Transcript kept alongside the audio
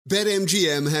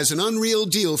BetMGM has an unreal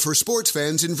deal for sports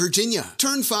fans in Virginia.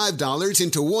 Turn $5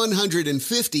 into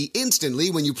 $150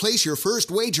 instantly when you place your first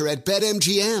wager at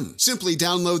BetMGM. Simply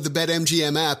download the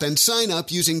BetMGM app and sign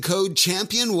up using code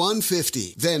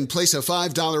CHAMPION150. Then place a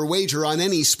 $5 wager on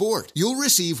any sport. You'll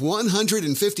receive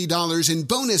 $150 in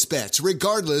bonus bets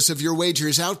regardless of your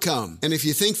wager's outcome. And if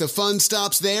you think the fun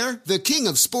stops there, the King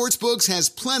of Sportsbooks has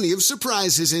plenty of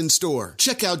surprises in store.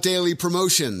 Check out daily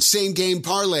promotions, same-game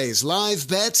parlays, live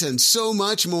bets, and so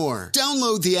much more.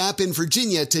 Download the app in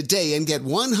Virginia today and get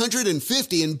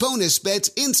 $150 in bonus bets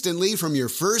instantly from your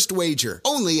first wager.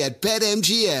 Only at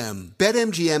BetMGM.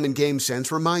 BetMGM and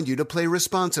GameSense remind you to play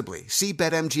responsibly. See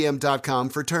BetMGM.com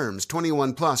for terms.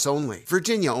 21 plus only.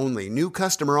 Virginia only. New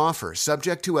customer offer.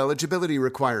 Subject to eligibility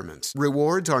requirements.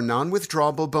 Rewards are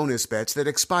non-withdrawable bonus bets that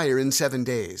expire in 7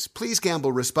 days. Please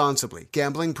gamble responsibly.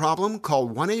 Gambling problem? Call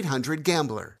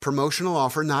 1-800-GAMBLER. Promotional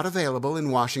offer not available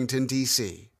in Washington,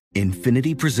 D.C.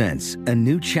 Infiniti presents a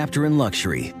new chapter in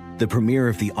luxury, the premiere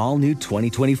of the all-new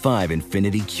 2025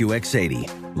 Infiniti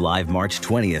QX80, live March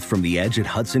 20th from the Edge at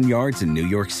Hudson Yards in New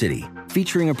York City,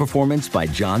 featuring a performance by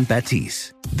John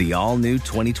Batiste. The all-new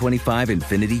 2025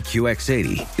 Infiniti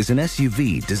QX80 is an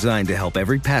SUV designed to help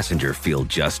every passenger feel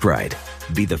just right.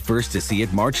 Be the first to see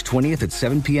it March 20th at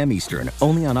 7 p.m. Eastern,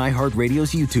 only on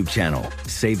iHeartRadio's YouTube channel.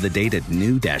 Save the date at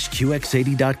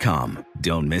new-QX80.com.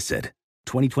 Don't miss it.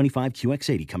 2025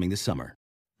 QX80 coming this summer.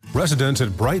 Residents at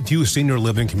Brightview Senior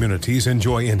Living Communities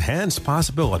enjoy enhanced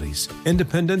possibilities,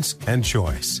 independence, and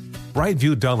choice.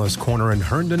 Brightview Dulles Corner in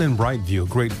Herndon and Brightview,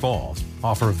 Great Falls,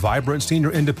 offer vibrant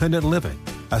senior independent living,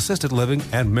 assisted living,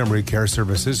 and memory care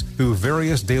services through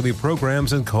various daily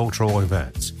programs and cultural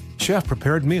events.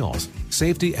 Chef-prepared meals,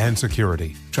 safety and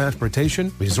security,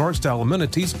 transportation, resort-style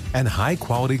amenities, and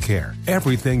high-quality care.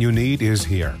 Everything you need is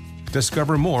here.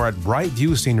 Discover more at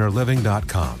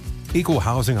brightviewseniorliving.com. Equal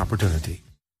housing opportunity.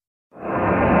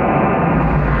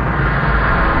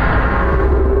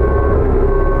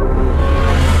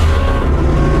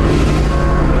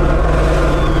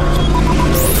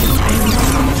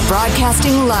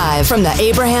 Broadcasting live from the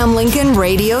Abraham Lincoln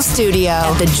Radio Studio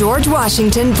at the George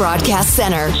Washington Broadcast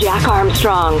Center. Jack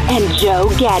Armstrong and Joe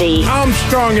Getty.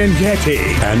 Armstrong and Getty.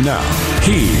 And now,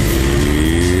 here's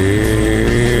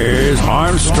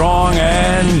Armstrong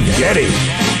and Getty.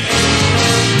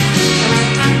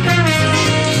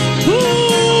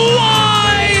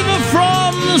 Live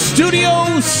from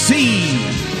Studio C.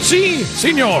 Si,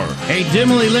 senor. A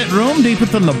dimly lit room deep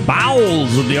within the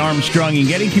bowels of the Armstrong and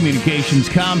Getty Communications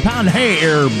compound. Hey,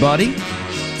 everybody.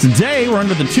 Today, we're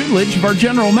under the tutelage of our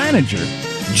general manager,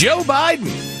 Joe Biden,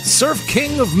 Surf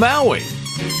King of Maui.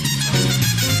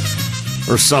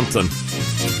 Or something.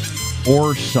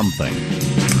 Or something.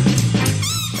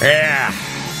 Yeah.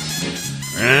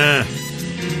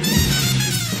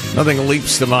 Nothing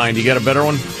leaps to mind. You got a better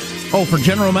one? Oh, for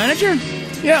general manager?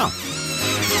 Yeah.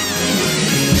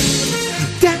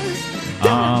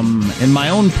 In my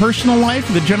own personal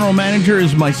life, the general manager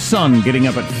is my son getting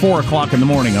up at 4 o'clock in the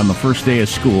morning on the first day of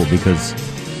school because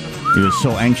he was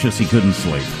so anxious he couldn't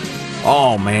sleep.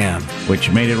 Oh, man.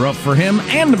 Which made it rough for him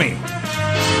and me.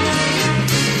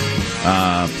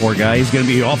 Poor guy, he's going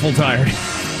to be awful tired.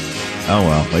 Oh,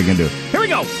 well, what are you going to do? Here we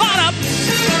go. On up!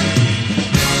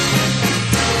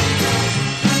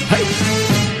 Hey!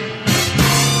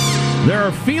 There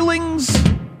are feelings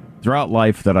throughout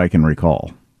life that I can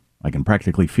recall. I can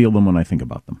practically feel them when I think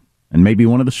about them. And maybe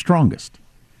one of the strongest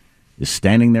is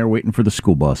standing there waiting for the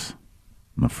school bus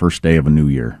on the first day of a new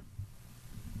year.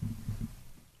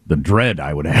 The dread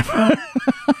I would have.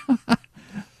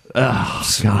 Oh,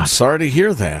 God. Sorry to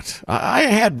hear that. I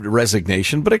had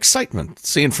resignation, but excitement.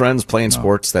 Seeing friends, playing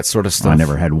sports, that sort of stuff. I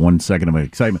never had 1 second of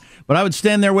excitement. But I would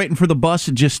stand there waiting for the bus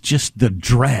and just the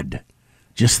dread.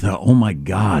 Just the, oh, my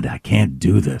God, I can't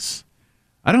do this.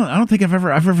 I don't think I've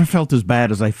ever felt as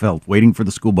bad as I felt waiting for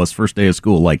the school bus first day of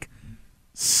school, like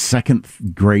second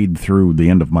grade through the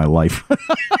end of my life.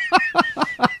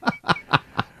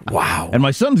 Wow. And my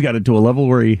son's got it to a level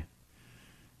where he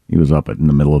was up in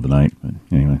the middle of the night. But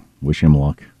anyway, wish him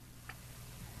luck.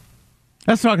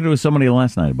 I was talking to somebody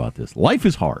last night about this. Life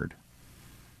is hard.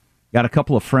 Got a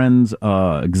couple of friends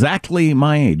exactly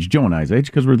my age, Joe and I's age,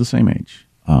 because we're the same age.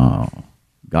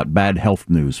 Got bad health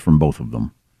news from both of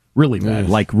them. Really bad,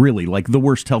 like the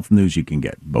worst health news you can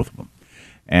get, both of them.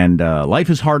 And life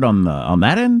is hard on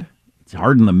that end. It's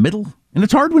hard in the middle, and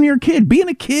it's hard when you're a kid. Being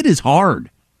a kid is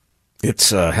hard.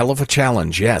 It's a hell of a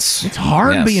challenge, yes. It's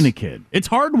hard being a kid. It's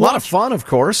hard. A lot of fun, of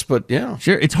course, but yeah.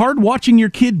 Sure, it's hard watching your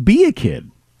kid be a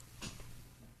kid.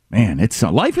 Man, it's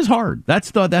life is hard.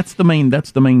 That's the main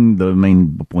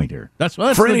point here. That's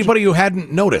for anybody who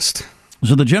hadn't noticed.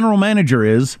 So the general manager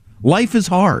is, life is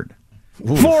hard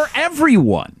for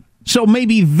everyone. So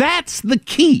maybe that's the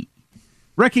key.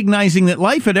 Recognizing that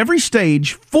life at every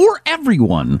stage for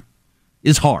everyone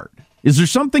is hard. Is there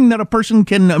something that a person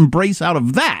can embrace out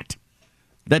of that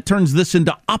turns this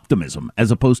into optimism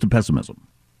as opposed to pessimism?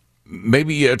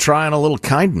 Maybe trying a little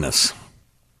kindness.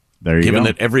 There you Given go.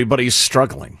 that everybody's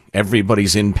struggling,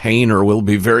 everybody's in pain or will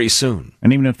be very soon.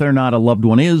 And even if they're not, a loved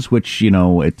one is, which,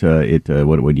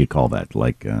 what would you call that?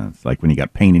 It's like when you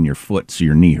got pain in your foot, so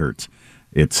your knee hurts.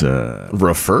 It's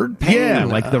referred pain? Yeah,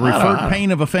 like the referred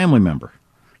pain of a family member.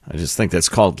 I just think that's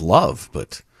called love,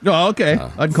 but... Oh, okay.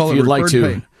 I'd call it if you'd referred like to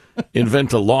pain.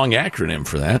 invent a long acronym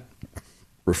for that.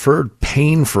 Referred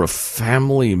pain for a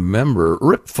family member.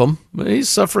 RIPFM. He's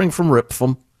suffering from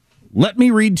RIPFM. Let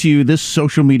me read to you this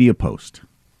social media post.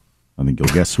 I think you'll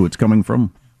guess who it's coming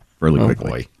from fairly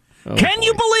quickly. Boy. Can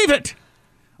you believe it?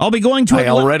 I'll be going to I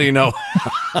already know.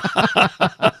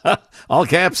 All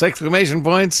caps, exclamation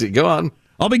points. Go on.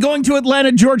 I'll be going to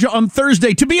Atlanta, Georgia on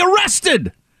Thursday to be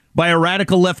arrested by a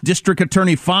radical left district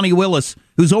attorney, Fonnie Willis,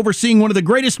 who's overseeing one of the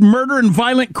greatest murder and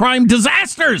violent crime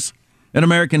disasters in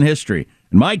American history.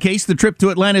 In my case, the trip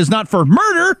to Atlanta is not for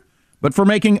murder, but for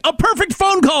making a perfect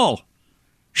phone call.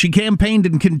 She campaigned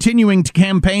and continuing to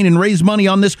campaign and raise money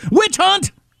on this witch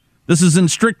hunt. This is in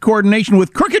strict coordination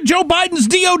with crooked Joe Biden's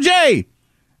DOJ.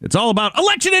 It's all about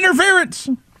election interference.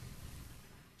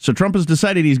 So Trump has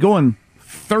decided he's going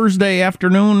Thursday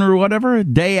afternoon or whatever,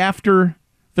 day after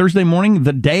Thursday morning,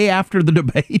 the day after the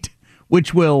debate,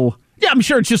 which will, I'm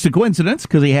sure it's just a coincidence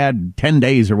because he had 10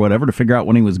 days or whatever to figure out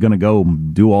when he was going to go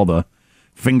do all the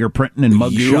fingerprinting and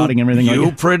mugshotting and everything like that.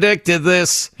 You predicted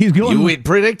this. He's going. You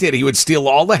predicted he would steal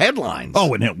all the headlines.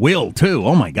 Oh, and it will, too.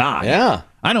 Oh, my God. Yeah.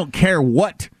 I don't care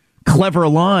what clever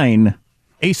line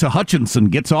Asa Hutchinson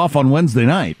gets off on Wednesday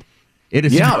night. It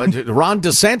is Ron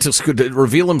DeSantis could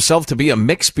reveal himself to be a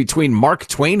mix between Mark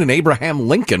Twain and Abraham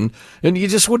Lincoln, and you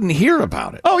just wouldn't hear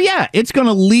about it. Oh, yeah. It's going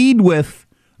to lead with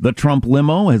the Trump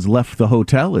limo has left the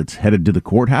hotel. It's headed to the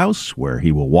courthouse where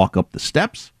he will walk up the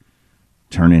steps,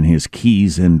 turn in his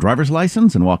keys and driver's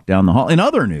license, and walk down the hall. In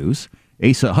other news,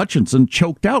 Asa Hutchinson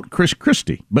choked out Chris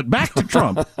Christie. But back to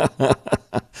Trump.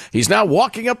 He's now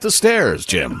walking up the stairs,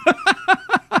 Jim.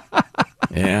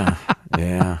 Yeah.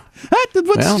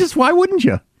 Just why wouldn't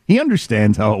you? He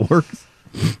understands how it works.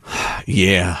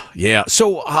 Yeah.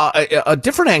 So a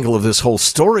different angle of this whole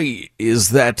story is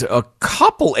that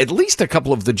at least a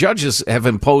couple of the judges have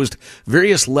imposed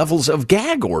various levels of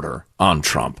gag order on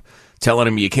Trump, telling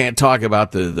him you can't talk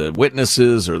about the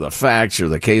witnesses or the facts or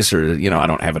the case or, I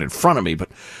don't have it in front of me. But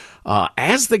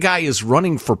as the guy is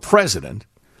running for president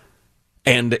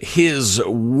and his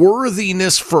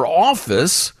worthiness for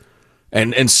office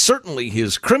and certainly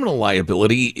his criminal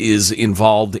liability is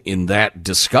involved in that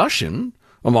discussion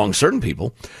among certain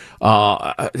people,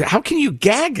 how can you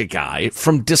gag a guy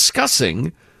from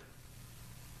discussing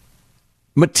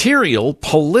material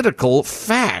political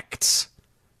facts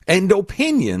and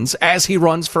opinions as he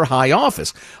runs for high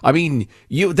office? I mean,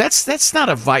 that's not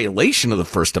a violation of the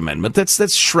First Amendment.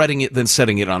 That's shredding it, then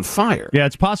setting it on fire. Yeah,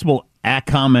 it's possible a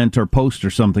comment or post or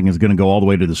something is going to go all the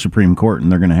way to the Supreme Court,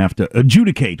 and they're going to have to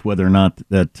adjudicate whether or not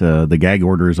that the gag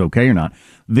order is okay or not.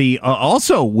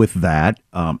 Also with that,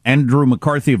 Andrew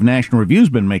McCarthy of National Review's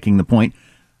been making the point.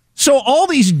 So all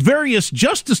these various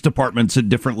Justice Departments at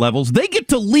different levels, they get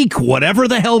to leak whatever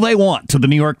the hell they want to the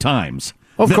New York Times.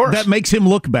 Of course. That makes him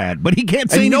look bad, but he can't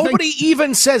say anything. Nobody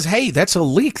even says, hey, that's a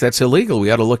leak. That's illegal. We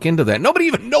got to look into that. Nobody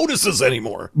even notices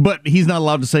anymore. But he's not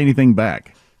allowed to say anything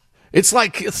back. It's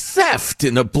like theft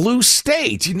in a blue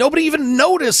state. Nobody even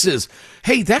notices.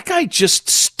 Hey, that guy just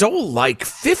stole like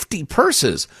 50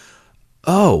 purses.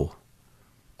 Oh,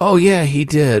 yeah, he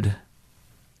did.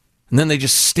 And then they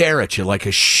just stare at you like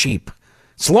a sheep.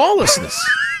 It's lawlessness.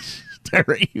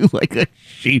 Stare at you like a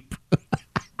sheep.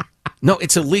 No,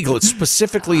 it's illegal. It's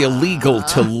specifically illegal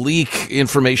to leak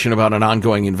information about an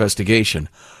ongoing investigation.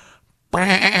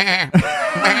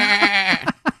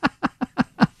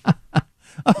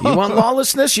 You want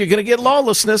lawlessness? You're going to get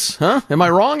lawlessness, huh? Am I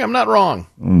wrong? I'm not wrong.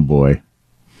 Oh, boy.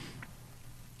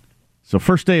 So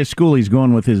first day of school, he's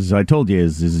going with his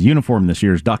uniform this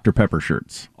year is Dr. Pepper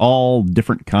shirts. All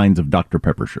different kinds of Dr.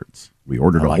 Pepper shirts. We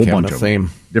ordered a whole bunch of them.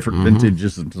 Different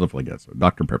vintages and stuff like that. So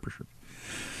Dr. Pepper shirts.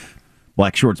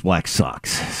 Black shorts, black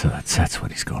socks. So that's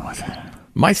what he's going with.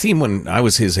 My theme when I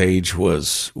was his age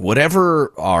was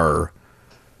whatever our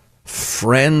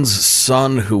friend's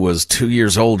son who was 2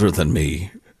 years older than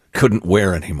me couldn't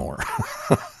wear anymore.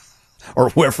 Or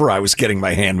wherever I was getting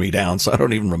my hand-me-downs, so I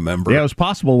don't even remember. Yeah, it was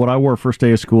possible what I wore first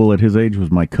day of school at his age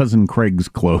was my cousin Craig's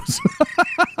clothes.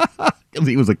 because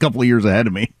he was a couple of years ahead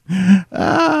of me.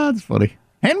 That's funny.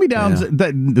 Hand-me-downs,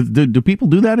 do people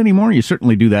do that anymore? You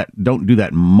certainly don't do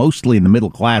that mostly in the middle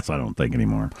class, I don't think,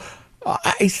 anymore.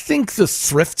 I think the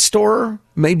thrift store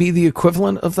may be the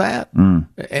equivalent of that.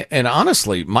 And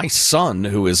honestly, my son,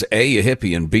 who is A, a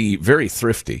hippie, and B, very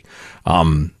thrifty,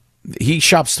 he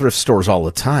shops thrift stores all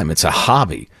the time. It's a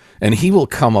hobby. And he will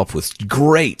come up with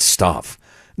great stuff.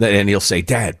 And he'll say,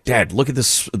 Dad, look at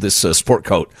this sport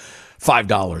coat,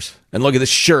 $5. And look at this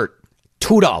shirt,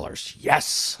 $2.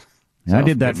 Yes. So I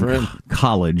did that for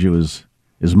college. It was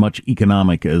as much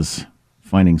economic as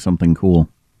finding something cool.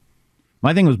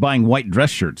 My thing was buying white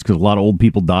dress shirts because a lot of old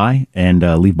people die and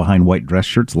leave behind white dress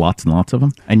shirts, lots and lots of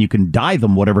them. And you can dye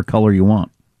them whatever color you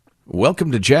want.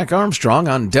 Welcome to Jack Armstrong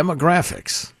on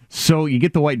demographics. So you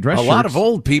get the white dress shirts. A lot of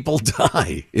old people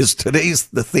die is today's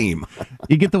the theme.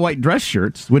 You get the white dress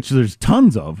shirts, which there's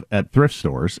tons of at thrift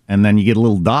stores, and then you get a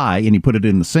little dye and you put it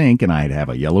in the sink, and I'd have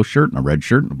a yellow shirt and a red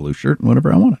shirt and a blue shirt and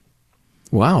whatever I wanted.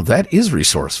 Wow, that is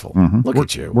resourceful. Look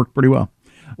at you. Worked pretty well.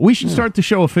 We should start the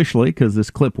show officially because this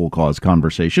clip will cause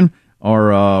conversation,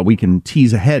 or we can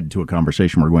tease ahead to a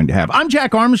conversation we're going to have. I'm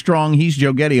Jack Armstrong. He's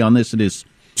Joe Getty on this. It is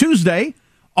Tuesday,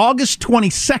 August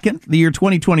 22nd, the year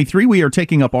 2023. We are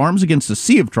taking up arms against a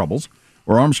sea of troubles.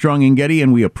 We're Armstrong and Getty,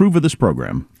 and we approve of this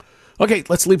program. Okay,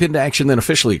 let's leap into action then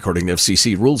officially. According to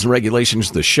FCC rules and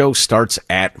regulations, the show starts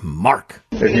at mark.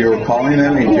 If you are calling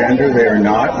them a gender they are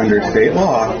not under state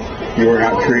law, you are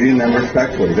not treating them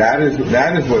respectfully. That is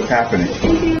what's happening.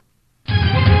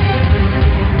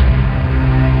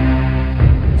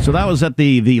 So that was at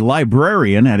the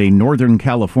librarian at a Northern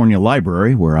California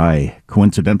library where I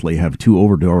coincidentally have two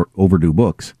overdue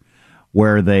books,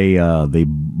 where they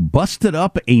busted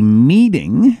up a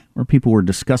meeting where people were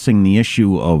discussing the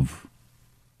issue of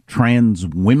trans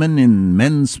women in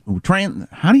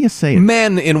how do you say it?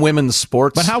 Men in women's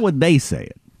sports. But how would they say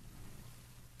it?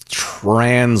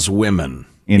 Trans women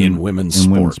in women's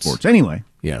sports. Anyway.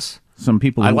 Yes. Some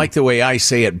people. I like the way I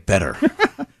say it better.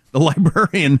 The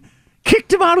librarian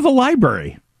kicked him out of the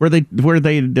library where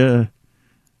they'd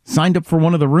signed up for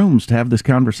one of the rooms to have this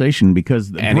conversation because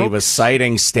he was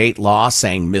citing state law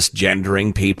saying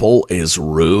misgendering people is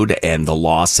rude and the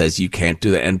law says you can't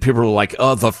do that. And people are like,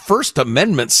 oh, the First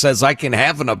Amendment says I can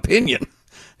have an opinion.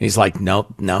 He's like,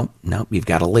 nope, you've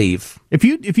got to leave. If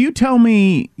you tell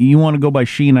me you want to go by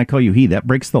she and I call you he, that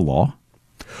breaks the law?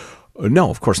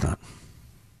 No, of course not.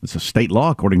 It's a state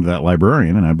law according to that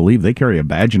librarian, and I believe they carry a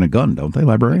badge and a gun, don't they,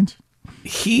 librarians?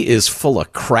 He is full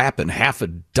of crap in half a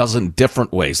dozen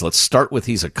different ways. Let's start with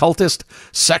he's a cultist.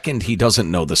 Second, he doesn't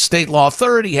know the state law.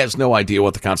 Third, he has no idea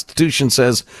what the Constitution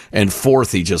says. And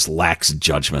fourth, he just lacks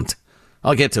judgment.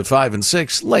 I'll get to 5 and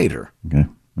 6 later. Okay.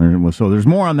 So there's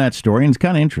more on that story, and it's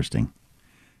kind of interesting.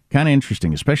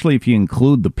 Especially if you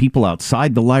include the people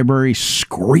outside the library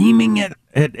screaming at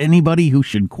anybody who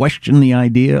should question the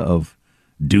idea of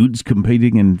dudes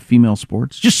competing in female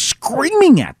sports. Just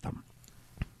screaming at them.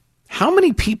 How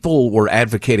many people were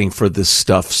advocating for this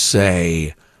stuff,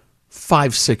 say,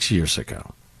 5-6 years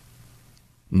ago?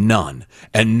 None.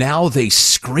 And now they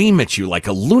scream at you like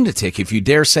a lunatic if you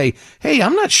dare say, hey,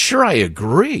 I'm not sure I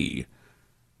agree.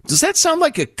 Does that sound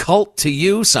like a cult to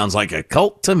you? Sounds like a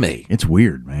cult to me. It's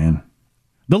weird, man.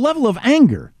 The level of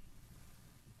anger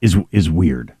is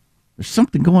weird. There's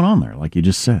something going on there, like you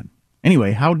just said.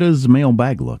 Anyway, how does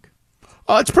mailbag look?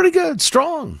 Oh, it's pretty good.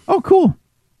 Strong. Oh, cool.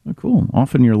 Oh, cool.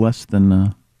 Often you're less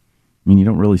than, you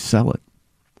don't really sell it.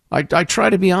 I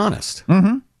try to be honest.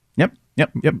 Mm-hmm.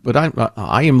 Yep. But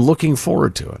I am looking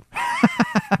forward to it.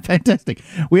 Fantastic.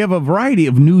 We have a variety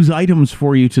of news items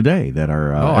for you today that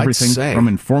are everything from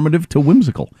informative to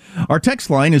whimsical. Our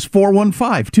text line is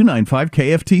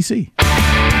 415-295-KFTC.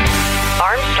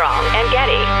 Armstrong and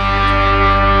Getty.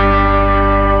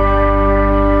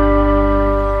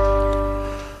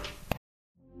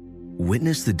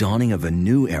 Witness the dawning of a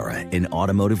new era in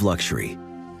automotive luxury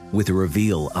with a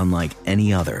reveal unlike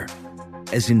any other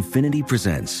as Infiniti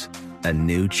presents a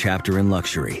new chapter in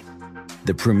luxury,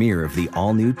 the premiere of the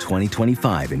all-new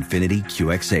 2025 Infiniti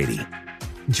QX80.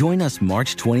 Join us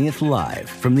March 20th live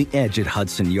from the Edge at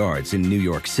Hudson Yards in New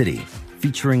York City,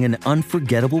 featuring an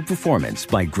unforgettable performance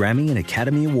by Grammy and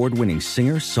Academy Award-winning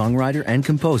singer, songwriter, and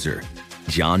composer,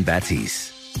 Jon Batiste.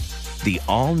 The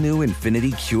all-new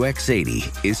Infiniti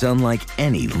QX80 is unlike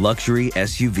any luxury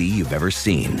SUV you've ever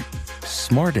seen.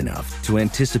 Smart enough to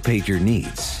anticipate your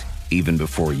needs, even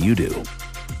before you do.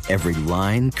 Every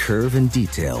line, curve, and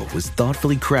detail was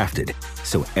thoughtfully crafted,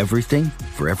 so everything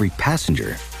for every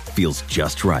passenger feels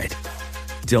just right.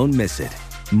 Don't miss it.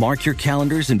 Mark your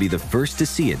calendars and be the first to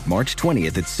see it March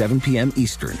 20th at 7 p.m.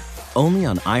 Eastern, only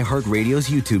on iHeartRadio's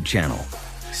YouTube channel.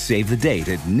 Save the date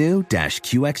at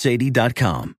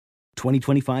new-QX80.com.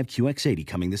 2025 QX80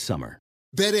 coming this summer.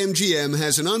 BetMGM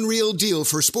has an unreal deal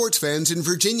for sports fans in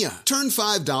Virginia. Turn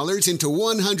 $5 into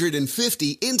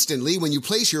 $150 instantly when you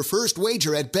place your first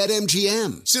wager at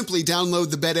BetMGM. Simply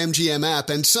download the BetMGM app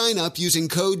and sign up using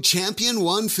code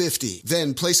Champion150.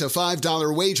 Then place a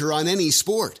 $5 wager on any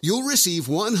sport. You'll receive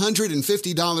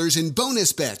 $150 in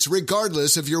bonus bets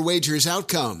regardless of your wager's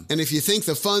outcome. And if you think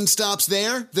the fun stops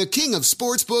there, the king of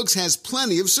sportsbooks has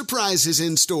plenty of surprises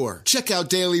in store. Check out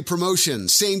daily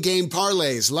promotions, same-game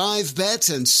parlays, live bets,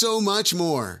 and so much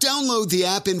more. Download the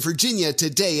app in Virginia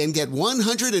today and get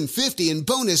 $150 in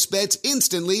bonus bets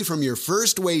instantly from your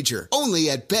first wager. Only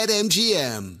at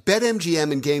BetMGM.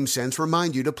 BetMGM and GameSense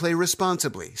remind you to play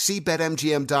responsibly. See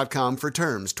BetMGM.com for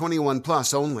terms. 21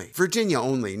 plus only. Virginia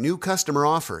only. New customer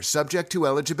offer subject to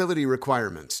eligibility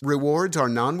requirements. Rewards are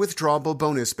non-withdrawable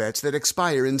bonus bets that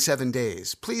expire in 7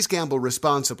 days. Please gamble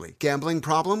responsibly. Gambling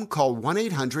problem? Call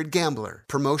 1-800-GAMBLER.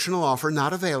 Promotional offer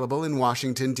not available in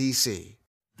Washington, D.C.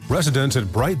 Residents at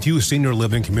Brightview Senior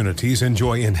Living Communities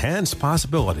enjoy enhanced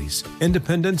possibilities,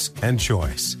 independence, and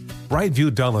choice.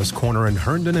 Brightview Dulles Corner in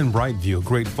Herndon and Brightview,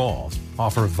 Great Falls,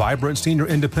 offer vibrant senior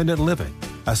independent living,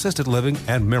 assisted living,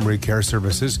 and memory care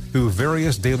services through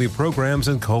various daily programs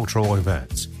and cultural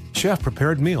events.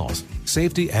 Chef-prepared meals,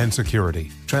 safety and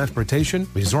security, transportation,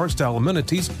 resort-style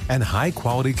amenities, and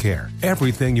high-quality care.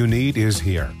 Everything you need is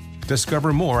here.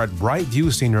 Discover more at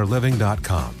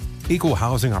brightviewseniorliving.com. Equal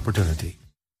housing opportunity.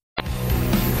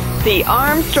 The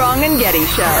Armstrong and Getty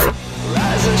Show.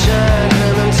 Rise and shine,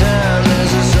 Clementine,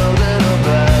 there's just something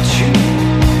about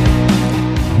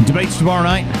you. Debates tomorrow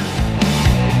night.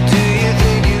 Do you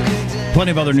think you could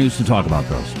Plenty of other news to talk about,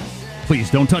 those. Please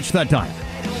don't touch that dial.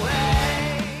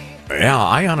 Yeah,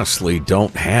 I honestly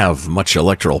don't have much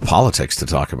electoral politics to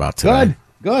talk about today.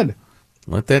 Good.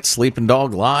 Let that sleeping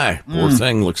dog lie. Poor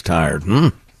thing looks tired.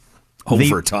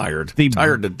 Overtired.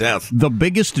 Tired to death. The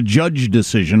biggest judge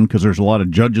decision, because there's a lot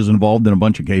of judges involved in a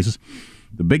bunch of cases,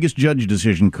 the biggest judge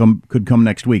decision could come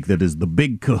next week. That is the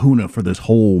big kahuna for this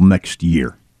whole next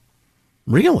year.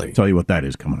 Really? I'll tell you what that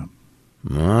is coming up.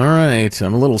 All right.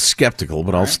 I'm a little skeptical,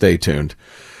 but I'll stay tuned.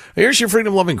 Here's your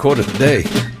freedom-loving quote of the day.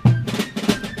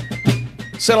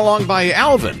 Sent along by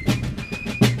Alvin,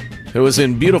 who is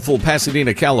in beautiful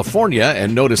Pasadena, California,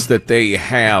 and noticed that they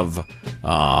have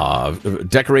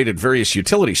decorated various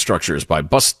utility structures by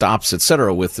bus stops,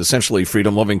 etc., with essentially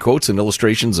freedom-loving quotes and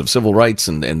illustrations of civil rights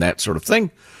and that sort of thing.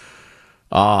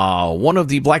 One of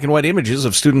the black and white images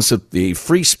of students at the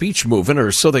free speech movement,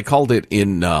 or so they called it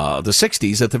in the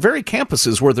 60s, at the very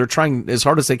campuses where they're trying as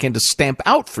hard as they can to stamp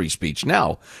out free speech.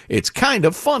 Now, it's kind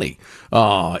of funny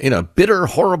in a bitter,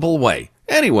 horrible way.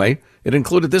 Anyway, it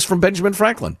included this from Benjamin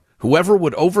Franklin. Whoever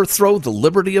would overthrow the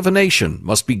liberty of a nation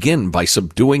must begin by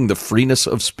subduing the freeness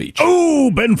of speech.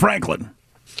 Oh, Ben Franklin.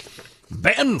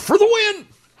 Ben for the win.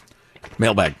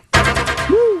 Mailbag.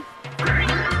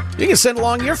 You can send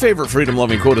along your favorite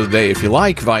freedom-loving quote of the day if you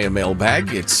like via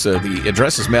mailbag. It's the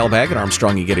address is mailbag at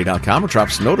armstrongandgetty.com, or drop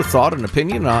us a note, a thought, an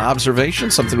opinion, an observation,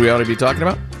 something we ought to be talking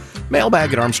about.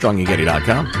 Mailbag at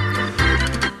armstrongandgetty.com.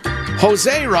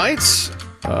 Jose writes,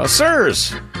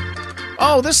 sirs,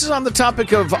 this is on the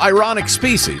topic of ironic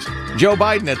species. Joe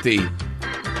Biden at the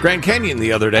Grand Canyon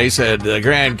the other day said, the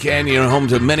Grand Canyon home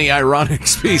to many ironic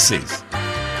species.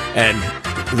 And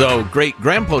though great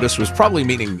grandpotus was probably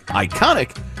meaning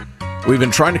iconic, we've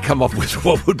been trying to come up with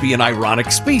what would be an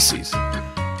ironic species.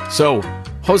 So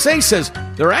Jose says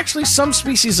there are actually some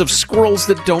species of squirrels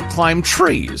that don't climb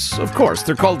trees. Of course,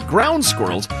 they're called ground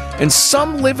squirrels, and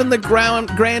some live in the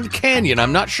Grand Canyon.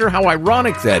 I'm not sure how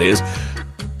ironic that is.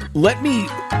 Let me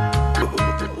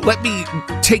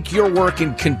take your work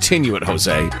and continue it,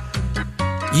 Jose.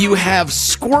 You have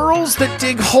squirrels that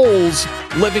dig holes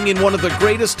living in one of the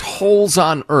greatest holes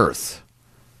on Earth.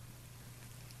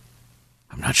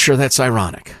 I'm not sure that's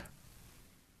ironic.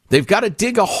 They've got to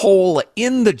dig a hole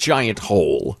in the giant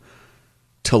hole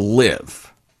to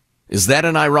live. Is that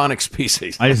an ironic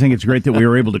species? I just think it's great that we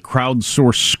were able to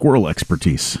crowdsource squirrel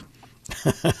expertise.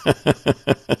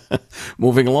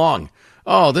 Moving along.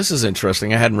 Oh, this is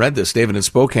interesting. I hadn't read this. David in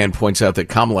Spokane points out that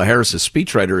Kamala Harris's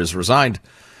speechwriter has resigned.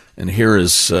 And here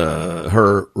is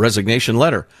her resignation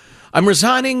letter. I'm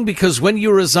resigning because when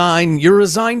you resign, you're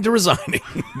resigned to resigning.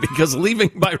 Because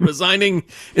leaving by resigning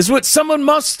is what someone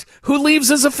must. Who leaves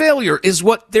as a failure is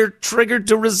what they're triggered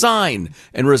to resign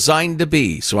and resigned to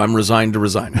be. So I'm resigned to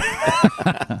resign.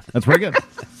 That's pretty good.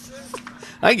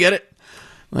 I get it.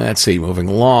 Let's see. Moving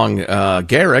along.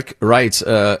 Garrick writes,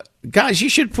 guys, you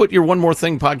should put your One More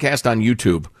Thing podcast on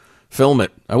YouTube. Film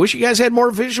it. I wish you guys had more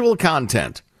visual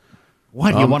content.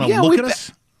 What, you want to look at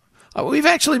us? We've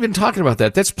actually been talking about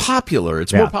that. That's popular.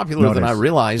 It's more popular than I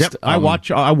realized. Yep. I watch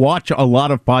a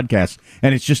lot of podcasts,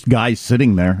 and it's just guys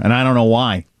sitting there, and I don't know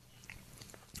why.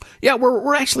 Yeah,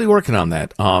 we're actually working on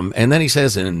that. And then he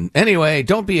says, and anyway,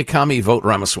 don't be a commie, vote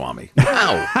Ramaswamy.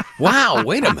 Wow. Wow,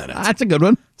 wait a minute. That's a good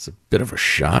one. It's a bit of a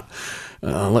shot.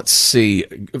 Let's see.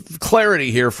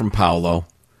 Clarity here from Paolo.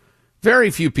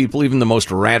 Very few people, even the most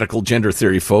radical gender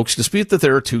theory folks, dispute that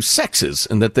there are two sexes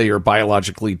and that they are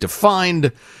biologically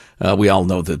defined. We all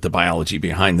know that the biology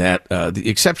behind that. The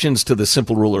exceptions to the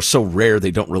simple rule are so rare they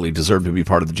don't really deserve to be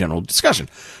part of the general discussion.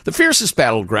 The fiercest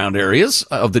battleground areas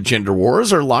of the gender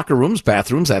wars are locker rooms,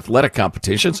 bathrooms, athletic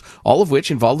competitions, all of which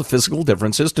involve the physical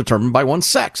differences determined by one's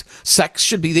sex. Sex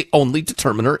should be the only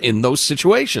determiner in those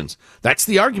situations. That's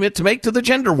the argument to make to the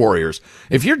gender warriors.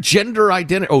 If your gender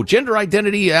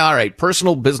identity, all right,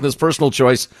 personal business, personal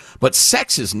choice, but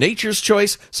sex is nature's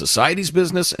choice, society's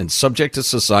business, and subject to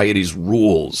society's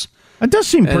rules. It does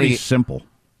seem pretty simple.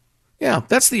 Yeah,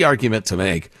 that's the argument to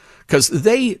make. Because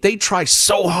they try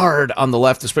so hard on the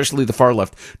left, especially the far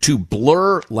left, to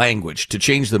blur language, to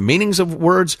change the meanings of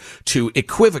words, to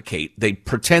equivocate. They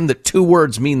pretend that two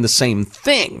words mean the same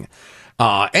thing.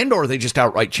 Or they just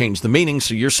outright change the meaning,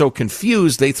 so you're so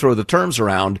confused they throw the terms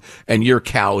around and you're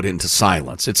cowed into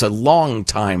silence. It's a long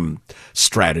time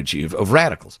strategy of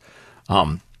radicals.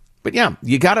 But yeah,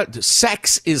 you gotta,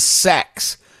 sex is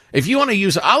sex. If you want to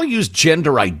use, I'll use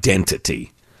gender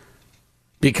identity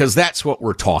because that's what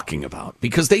we're talking about.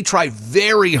 Because they try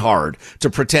very hard to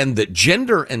pretend that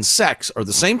gender and sex are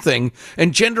the same thing,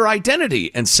 and gender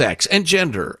identity and sex and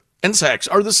gender and sex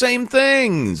are the same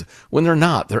things when they're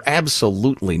not. They're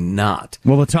absolutely not.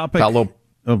 Well, the topic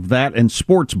of that and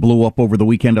sports blew up over the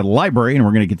weekend at a library, and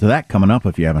we're going to get to that coming up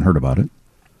if you haven't heard about it.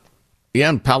 Yeah,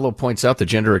 and Paolo points out the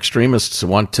gender extremists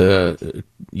want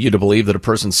you to believe that a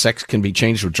person's sex can be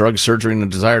changed with drugs, surgery, and a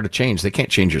desire to change. They can't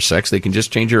change your sex. They can just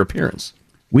change your appearance.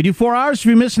 We do 4 hours. If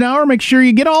you miss an hour, make sure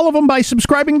you get all of them by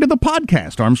subscribing to the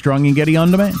podcast, Armstrong and Getty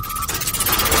On Demand.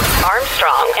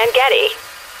 Armstrong and Getty.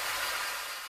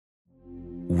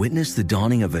 Witness the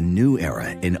dawning of a new era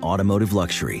in automotive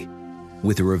luxury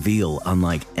with a reveal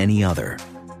unlike any other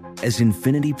as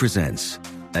Infiniti presents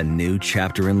a new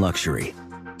chapter in luxury,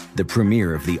 the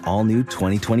premiere of the all-new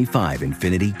 2025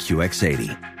 Infiniti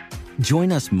QX80.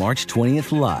 Join us March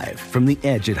 20th live from the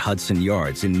Edge at Hudson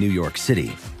Yards in New York City,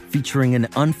 featuring an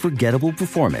unforgettable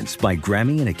performance by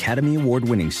Grammy and Academy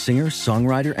Award-winning singer,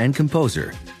 songwriter, and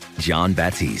composer, Jon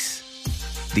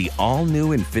Batiste. The all-new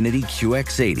Infiniti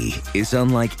QX80 is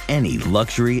unlike any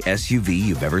luxury SUV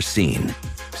you've ever seen.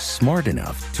 Smart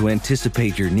enough to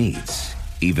anticipate your needs,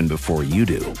 even before you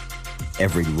do.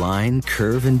 Every line,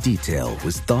 curve, and detail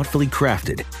was thoughtfully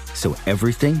crafted, so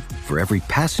everything for every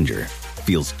passenger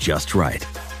feels just right.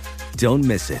 Don't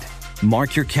miss it.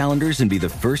 Mark your calendars and be the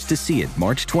first to see it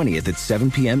March 20th at 7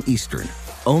 p.m. Eastern,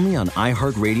 only on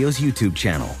iHeartRadio's YouTube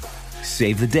channel.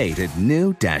 Save the date at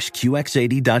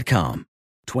new-QX80.com.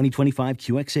 2025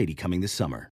 QX80 coming this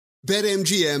summer.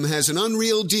 BetMGM has an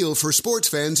unreal deal for sports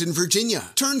fans in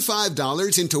Virginia. Turn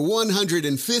 $5 into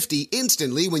 $150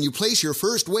 instantly when you place your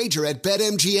first wager at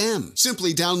BetMGM.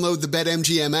 Simply download the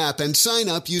BetMGM app and sign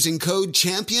up using code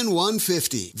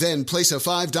CHAMPION150. Then place a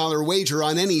 $5 wager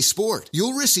on any sport.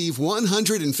 You'll receive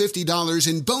 $150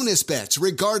 in bonus bets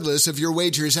regardless of your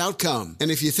wager's outcome.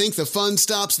 And if you think the fun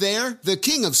stops there, the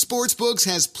king of sportsbooks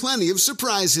has plenty of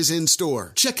surprises in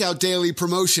store. Check out daily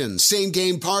promotions,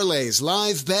 same-game parlays,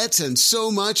 live bets, and so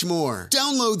much more.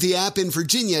 Download the app in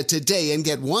Virginia today and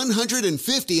get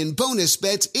 $150 in bonus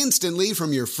bets instantly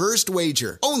from your first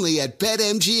wager. Only at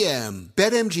BetMGM.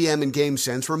 BetMGM and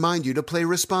GameSense remind you to play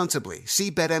responsibly. See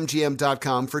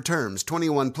BetMGM.com for terms.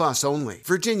 21 plus only.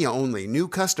 Virginia only. New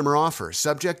customer offer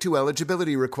subject to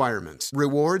eligibility requirements.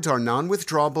 Rewards are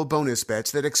non-withdrawable bonus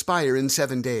bets that expire in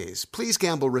 7 days. Please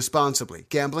gamble responsibly.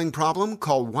 Gambling problem?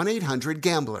 Call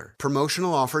 1-800-GAMBLER.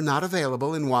 Promotional offer not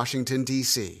available in Washington,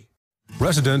 D.C.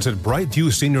 Residents at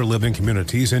Brightview Senior Living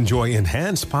Communities enjoy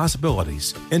enhanced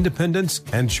possibilities, independence,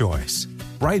 and choice.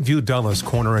 Brightview Dulles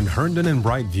Corner in Herndon and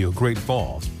Brightview, Great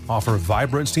Falls, offer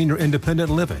vibrant senior independent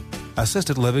living,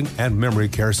 assisted living, and memory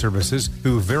care services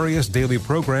through various daily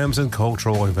programs and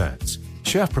cultural events.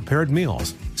 Chef-prepared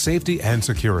meals, safety and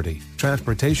security,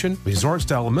 transportation,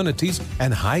 resort-style amenities,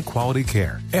 and high-quality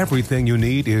care. Everything you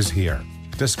need is here.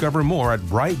 Discover more at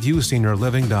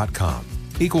brightviewseniorliving.com.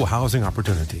 Equal housing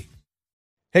opportunity.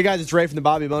 Hey guys, it's Ray from the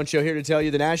Bobby Bone Show here to tell you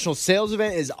the national sales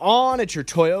event is on at your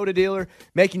Toyota dealer,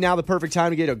 making now the perfect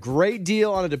time to get a great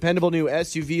deal on a dependable new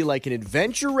SUV like an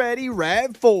adventure-ready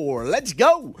RAV4. Let's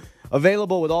go!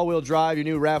 Available with all-wheel drive, your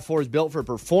new RAV4 is built for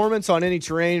performance on any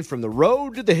terrain, from the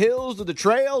road to the hills to the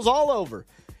trails, all over.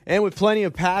 And with plenty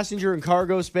of passenger and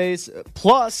cargo space,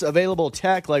 plus available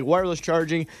tech like wireless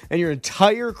charging, and your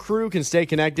entire crew can stay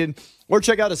connected. Or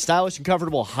check out a stylish and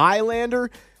comfortable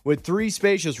Highlander with 3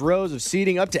 spacious rows of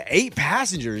seating, up to 8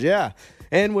 passengers, yeah.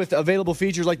 And with available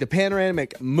features like the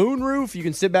panoramic moonroof, you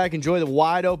can sit back and enjoy the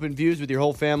wide open views with your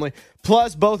whole family.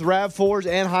 Plus, both RAV4s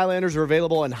and Highlanders are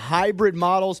available in hybrid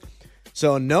models.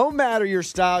 So no matter your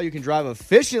style, you can drive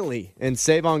efficiently and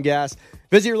save on gas.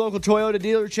 Visit your local Toyota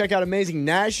dealer. Check out amazing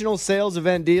national sales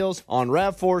event deals on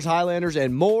RAV4s, Highlanders,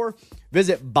 and more.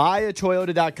 Visit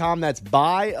buyatoyota.com. That's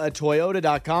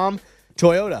buyatoyota.com.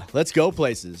 Toyota, let's go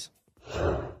places.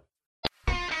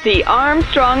 The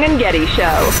Armstrong and Getty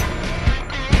Show.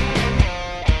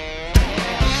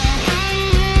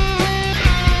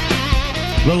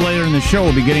 A little later in the show,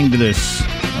 we'll be getting to this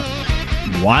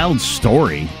wild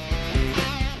story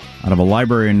out of a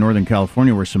library in Northern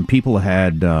California where some people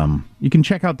had, you can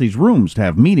check out these rooms to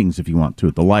have meetings if you want to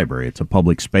at the library. It's a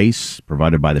public space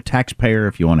provided by the taxpayer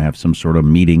if you want to have some sort of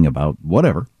meeting about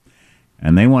whatever.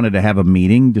 And they wanted to have a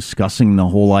meeting discussing the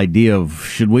whole idea of,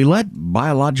 should we let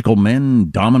biological men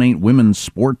dominate women's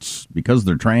sports because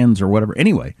they're trans or whatever?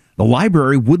 Anyway, the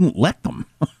library wouldn't let them.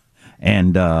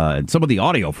 And some of the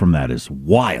audio from that is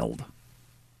wild.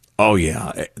 Oh,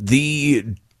 yeah. The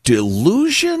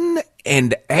delusion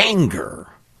and anger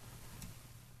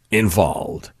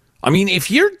involved. I mean, if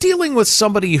you're dealing with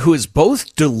somebody who is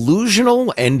both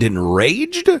delusional and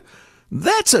enraged,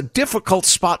 that's a difficult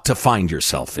spot to find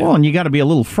yourself in. Well, and you got to be a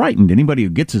little frightened. Anybody who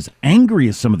gets as angry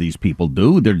as some of these people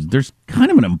do, there's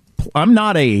kind of I'm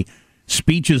not a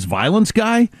speech is violence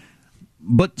guy,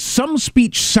 but some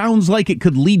speech sounds like it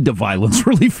could lead to violence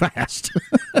really fast.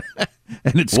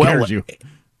 And it scares you.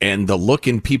 And the look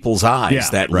in people's eyes,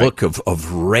 right. Look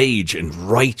of rage and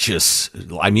righteous,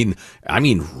 I mean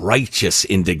righteous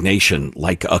indignation,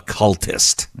 like a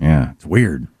cultist. Yeah, it's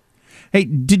weird. Hey,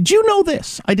 did you know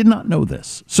this? I did not know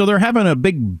this. So they're having a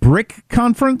big BRIC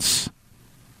conference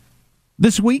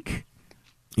this week?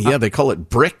 Yeah, they call it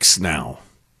BRICS now.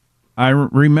 I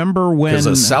remember when... Because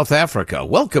of South Africa.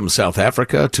 Welcome, South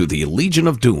Africa, to the Legion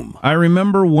of Doom. I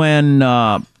remember when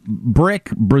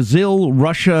BRIC, Brazil,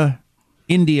 Russia,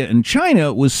 India, and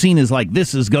China was seen as like,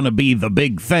 this is going to be the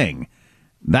big thing.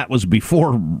 That was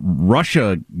before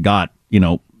Russia got,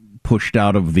 pushed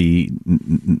out of the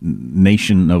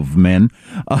nation of men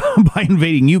by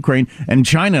invading Ukraine, and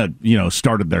China,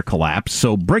 started their collapse.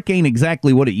 So BRIC ain't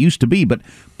exactly what it used to be, but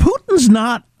Putin's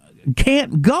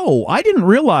can't go. I didn't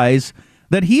realize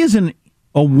that he is a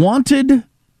wanted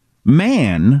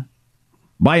man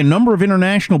by a number of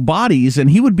international bodies, and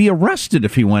he would be arrested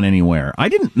if he went anywhere. I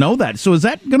didn't know that. So is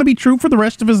that going to be true for the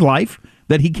rest of his life,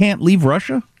 that he can't leave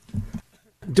Russia?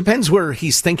 Depends where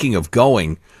he's thinking of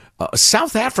going.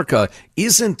 South Africa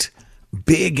isn't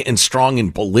big and strong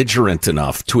and belligerent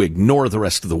enough to ignore the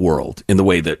rest of the world in the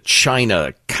way that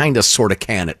China kind of sort of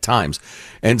can at times.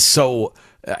 And so,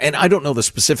 and I don't know the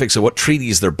specifics of what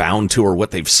treaties they're bound to or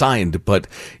what they've signed, but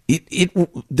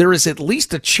there is at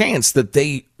least a chance that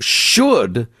they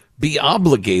should be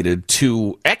obligated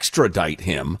to extradite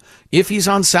him if he's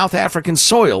on South African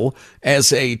soil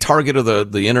as a target of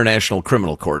the International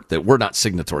Criminal Court that we're not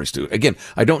signatories to. Again,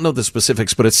 I don't know the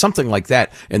specifics, but it's something like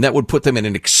that, and that would put them in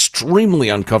an extremely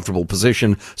uncomfortable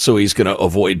position, so he's going to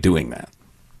avoid doing that.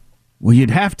 Well,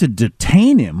 you'd have to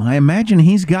detain him. I imagine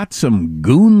he's got some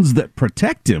goons that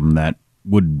protect him that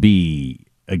would be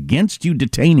against you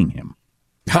detaining him.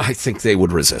 I think they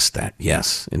would resist that,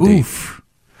 yes, indeed. Oof.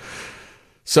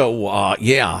 So,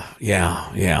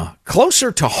 yeah.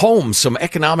 Closer to home, some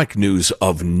economic news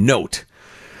of note.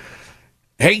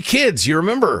 Hey, kids, you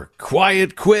remember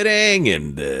quiet quitting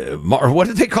and what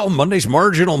did they call Mondays?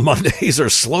 Marginal Mondays or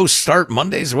slow start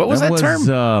Mondays? What was that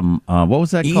term? What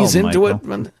was that called, Ease into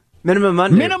Michael? it. Minimum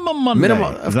Monday. Minimum Monday.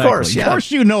 Of exactly. course, yeah. Of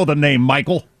course you know the name,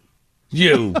 Michael.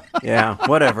 You. Yeah,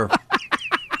 whatever.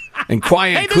 And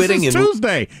quiet quitting. This is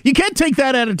Tuesday. You can't take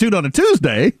that attitude on a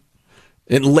Tuesday.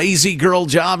 And lazy girl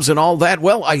jobs and all that.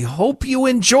 Well, I hope you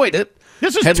enjoyed it.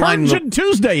 This is Turgid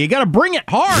Tuesday. You got to bring it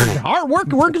hard. Hard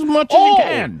work as much as you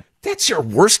can. That's your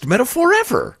worst metaphor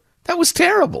ever. That was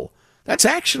terrible. That's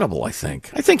actionable, I think.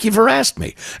 I think you've harassed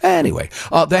me. Anyway,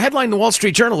 the headline in the Wall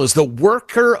Street Journal is the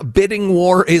worker bidding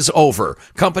war is over.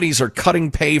 Companies are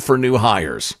cutting pay for new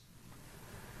hires.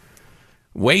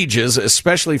 Wages,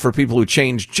 especially for people who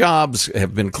change jobs,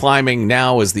 have been climbing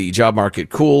now as the job market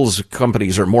cools.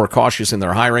 Companies are more cautious in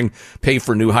their hiring. Pay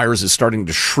for new hires is starting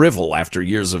to shrivel after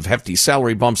years of hefty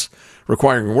salary bumps,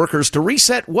 requiring workers to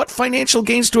reset what financial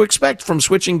gains to expect from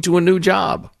switching to a new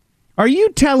job. Are you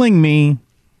telling me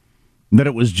that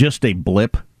it was just a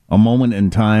blip, a moment in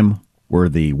time where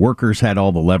the workers had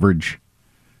all the leverage,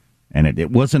 and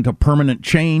it wasn't a permanent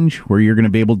change where you're going to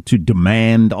be able to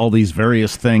demand all these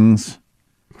various things?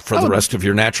 For the rest of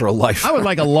your natural life. I would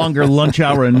like a longer lunch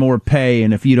hour and more pay,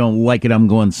 and if you don't like it, I'm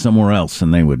going somewhere else,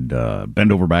 and they would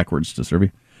bend over backwards to serve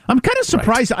you. I'm kind of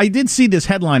surprised. Right. I did see this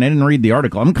headline. I didn't read the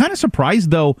article. I'm kind of surprised,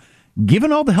 though,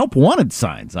 given all the help wanted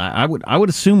signs. I would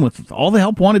assume with all the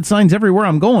help wanted signs everywhere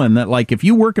I'm going that, like, if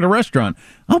you work at a restaurant,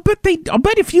 I'll bet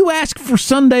if you ask for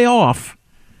Sunday off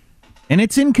and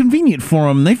it's inconvenient for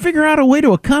them, they figure out a way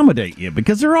to accommodate you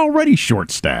because they're already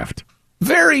short-staffed.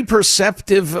 Very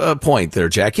perceptive point there,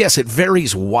 Jack. Yes, it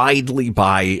varies widely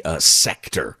by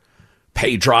sector.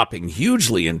 Pay dropping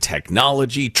hugely in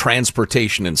technology,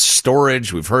 transportation and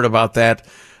storage. We've heard about that.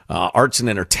 Arts and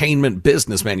entertainment,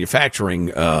 business, manufacturing.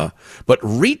 But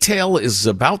retail is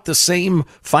about the same.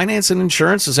 Finance and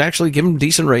insurance is actually giving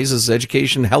decent raises.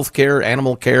 Education, healthcare,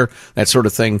 animal care, that sort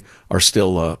of thing are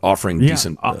still offering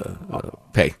decent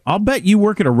pay. I'll bet you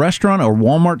work at a restaurant or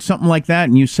Walmart, something like that,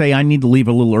 and you say, I need to leave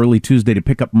a little early Tuesday to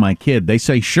pick up my kid. They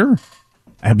say, sure.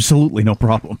 Absolutely no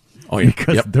problem. Oh, yeah.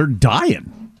 Because they're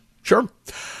dying. Sure.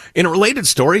 In a related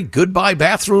story, goodbye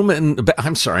bathroom and...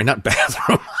 I'm sorry, not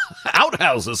bathroom.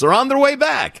 Outhouses are on their way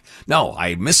back. No,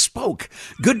 I misspoke.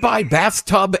 Goodbye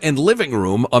bathtub and living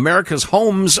room. America's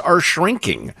homes are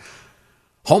shrinking.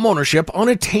 Homeownership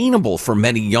unattainable for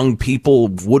many young people,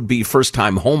 would-be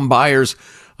first-time home buyers.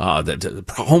 The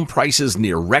home prices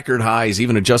near record highs,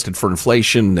 even adjusted for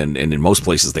inflation, and in most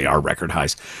places they are record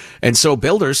highs. And so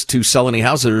builders to sell any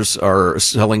houses are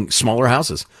selling smaller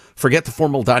houses. Forget the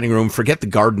formal dining room. Forget the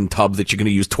garden tub that you're going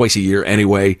to use twice a year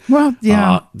anyway. Well,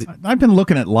 yeah. I've been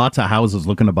looking at lots of houses,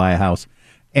 looking to buy a house.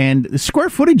 And the square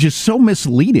footage is so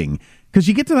misleading because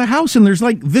you get to the house and there's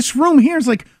like this room here is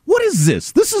like, what is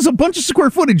this? This is a bunch of square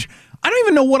footage. I don't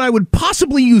even know what I would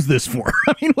possibly use this for.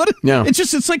 I mean, what? Yeah.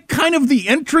 It's like kind of the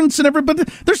entrance and everybody.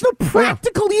 There's no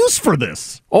practical use for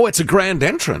this. Oh, it's a grand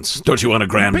entrance. Don't you want a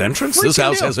grand entrance? This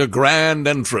house has a grand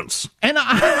entrance. And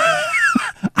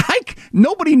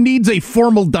nobody needs a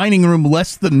formal dining room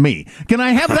less than me. Can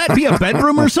I have that be a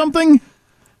bedroom or something?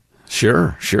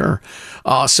 Sure.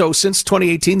 So since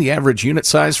 2018, the average unit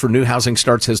size for new housing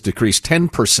starts has decreased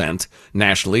 10%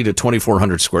 nationally to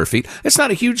 2,400 square feet. It's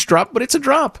not a huge drop, but it's a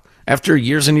drop after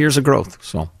years and years of growth.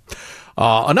 So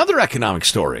another economic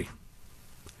story.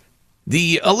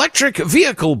 The electric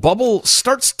vehicle bubble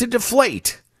starts to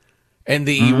deflate. And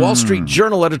the Wall Street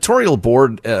Journal editorial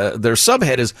board, their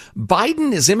subhead is,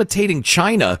 Biden is imitating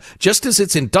China just as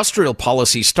its industrial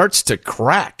policy starts to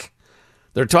crack.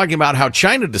 They're talking about how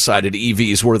China decided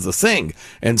EVs were the thing.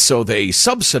 And so they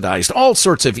subsidized all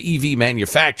sorts of EV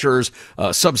manufacturers,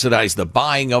 subsidized the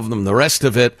buying of them, the rest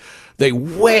of it. They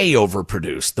way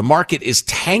overproduced. The market is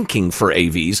tanking for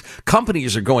AVs.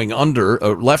 Companies are going under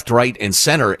left, right, and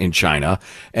center in China.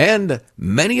 And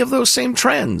many of those same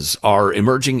trends are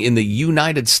emerging in the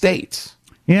United States.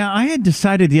 Yeah, I had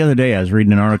decided the other day, I was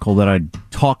reading an article, that I'd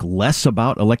talk less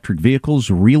about electric vehicles,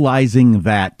 realizing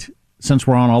that since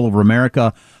we're on all over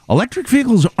America, electric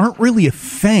vehicles aren't really a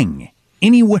thing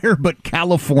anywhere but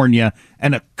California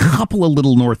and a couple of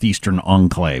little northeastern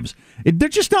enclaves. They're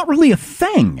just not really a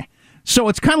thing. So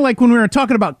it's kind of like when we were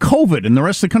talking about COVID and the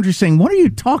rest of the country saying, what are you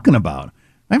talking about?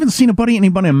 I haven't seen anybody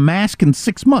in a mask in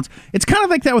 6 months. It's kind of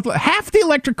like that with half the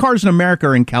electric cars in America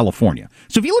are in California.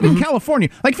 So if you live in California,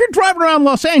 like if you're driving around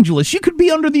Los Angeles, you could be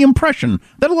under the impression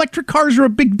that electric cars are a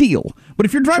big deal. But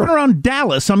if you're driving around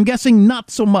Dallas, I'm guessing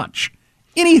not so much.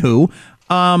 Anywho,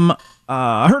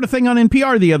 I heard a thing on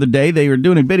NPR the other day. They were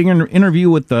doing a bidding interview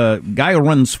with the guy who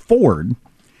runs Ford.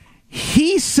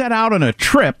 He set out on a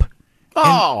trip.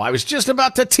 I was just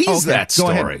about to tease that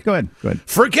story. Go ahead.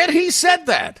 Forget he said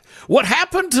that. What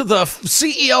happened to the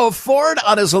CEO of Ford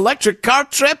on his electric car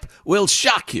trip will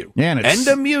shock you and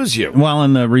amuse you. Well,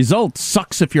 and the result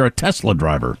sucks if you're a Tesla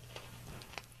driver.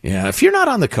 Yeah, if you're not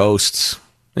on the coasts,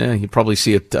 you probably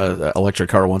see an electric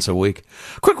car once a week.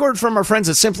 Quick word from our friends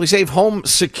at Simply Safe Home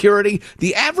Security.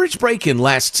 The average break-in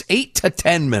lasts 8 to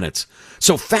 10 minutes,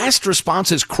 so fast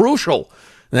response is crucial.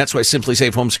 And that's why Simply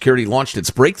Safe Home Security launched its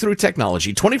breakthrough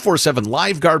technology, 24/7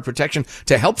 live guard protection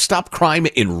to help stop crime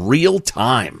in real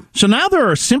time. So now there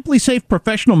are Simply Safe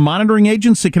professional monitoring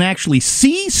agents that can actually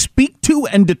see, speak to,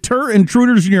 and deter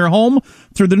intruders in your home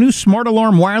through the new Smart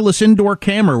Alarm wireless indoor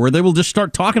camera, where they will just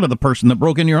start talking to the person that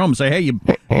broke in your home and say,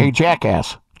 Hey,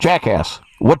 jackass,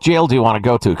 what jail do you want to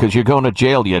go to? Because you're going to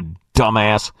jail, you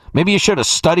dumbass. Maybe you should have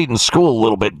studied in school a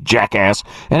little bit, jackass.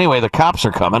 Anyway, the cops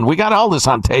are coming. We got all this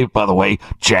on tape, by the way,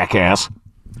 jackass.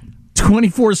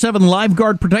 24/7 live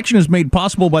guard protection is made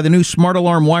possible by the new Smart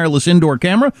Alarm wireless indoor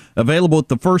camera, available at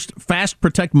the first Fast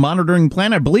Protect monitoring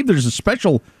plan. I believe there's a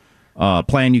special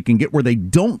plan you can get where they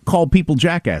don't call people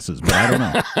jackasses, but I don't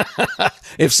know.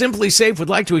 If Simply Safe would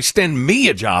like to extend me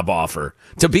a job offer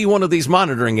to be one of these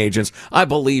monitoring agents, I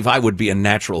believe I would be a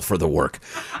natural for the work.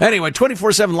 Anyway,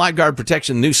 24/7 live guard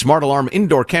protection, new Smart Alarm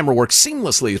indoor camera works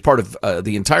seamlessly as part of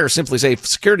the entire Simply Safe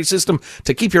security system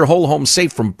to keep your whole home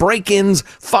safe from break-ins,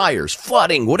 fires,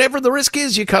 flooding, whatever the risk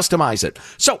is, you customize it.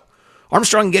 So,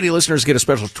 Armstrong and Getty listeners get a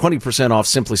special 20% off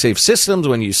Simply Safe systems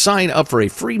when you sign up for a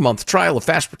free month trial of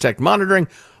Fast Protect monitoring.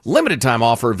 Limited time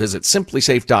offer. Visit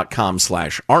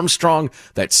simplysafe.com/Armstrong.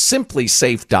 That's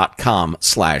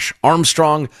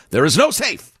simplysafe.com/Armstrong. There is no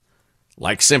safe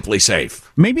like Simply Safe.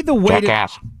 Maybe the way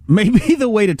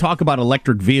to talk about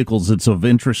electric vehicles that's of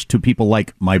interest to people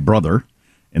like my brother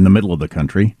in the middle of the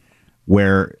country,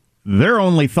 where their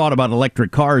only thought about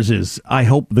electric cars is, I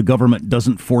hope the government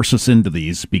doesn't force us into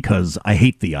these because I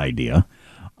hate the idea.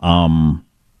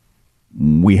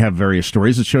 We have various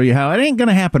stories that show you how it ain't going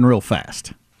to happen real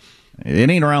fast. It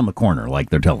ain't around the corner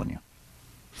like they're telling you.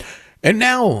 And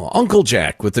now, Uncle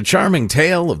Jack with the charming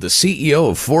tale of the CEO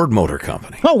of Ford Motor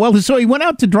Company. Oh, well, so he went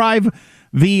out to drive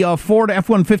the Ford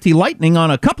F-150 Lightning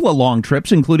on a couple of long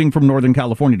trips, including from Northern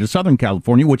California to Southern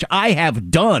California, which I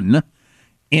have done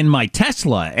in my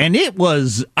Tesla, and it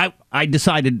was, I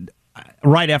decided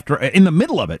right after, in the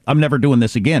middle of it, I'm never doing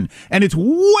this again. And it's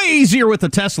way easier with the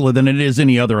Tesla than it is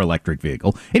any other electric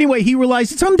vehicle. Anyway, he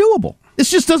realized it's undoable. This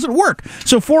just doesn't work.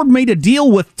 So Ford made a deal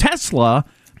with Tesla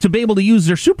to be able to use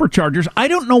their superchargers. I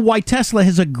don't know why Tesla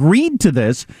has agreed to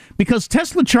this, because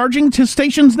Tesla charging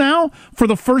stations now, for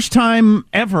the first time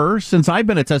ever since I've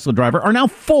been a Tesla driver, are now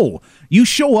full. You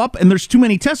show up and there's too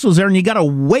many Teslas there and you got to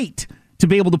wait to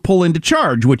be able to pull in to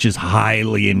charge, which is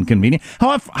highly inconvenient.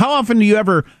 How often do you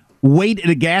ever wait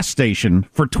at a gas station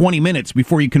for 20 minutes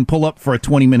before you can pull up for a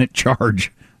 20-minute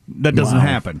charge? That doesn't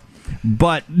happen.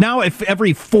 But now if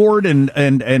every Ford and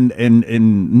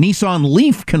Nissan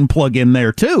Leaf can plug in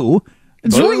there too,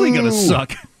 it's really going to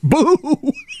suck.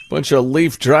 Boo! Bunch of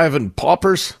Leaf driving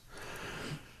paupers.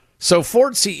 So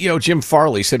Ford CEO Jim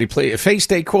Farley said he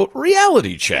faced a, quote,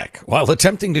 reality check while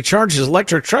attempting to charge his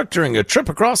electric truck during a trip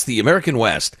across the American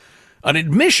West. An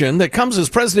admission that comes as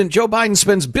President Joe Biden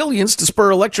spends billions to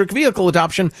spur electric vehicle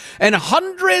adoption, and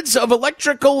hundreds of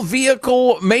electrical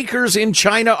vehicle makers in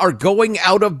China are going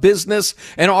out of business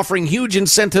and offering huge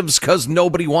incentives because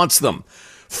nobody wants them.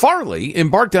 Farley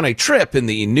embarked on a trip in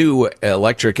the new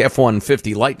electric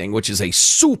F-150 Lightning, which is a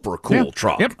super cool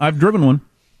truck. Yep, I've driven one.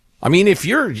 I mean, if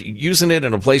you're using it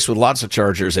in a place with lots of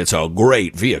chargers, it's a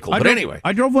great vehicle. Anyway.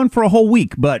 I drove one for a whole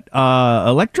week, but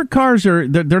electric cars, they're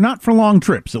not for long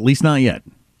trips, at least not yet.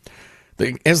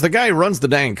 As the guy who runs the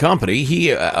dang company,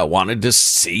 he wanted to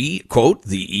see, quote,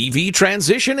 the EV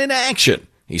transition in action.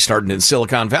 He started in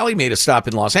Silicon Valley, made a stop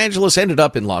in Los Angeles, ended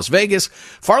up in Las Vegas.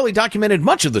 Farley documented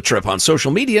much of the trip on social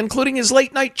media, including his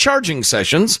late-night charging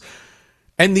sessions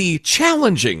and the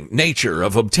challenging nature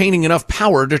of obtaining enough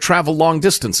power to travel long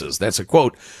distances. That's a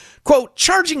quote. Quote,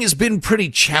 charging has been pretty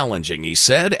challenging, he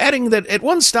said, adding that at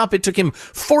one stop it took him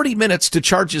 40 minutes to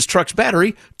charge his truck's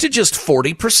battery to just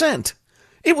 40%.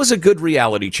 It was a good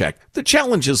reality check. The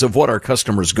challenges of what our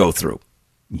customers go through.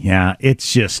 Yeah,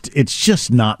 it's just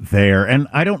not there. And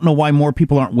I don't know why more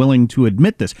people aren't willing to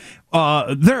admit this.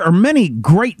 There are many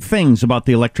great things about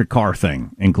the electric car thing,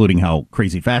 including how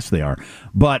crazy fast they are.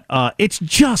 But it's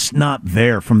just not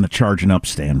there from the charging up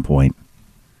standpoint.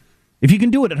 If you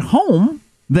can do it at home,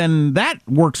 then that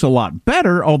works a lot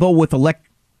better. Although with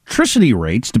electricity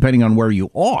rates, depending on where you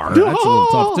are, that's a little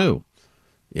tough too.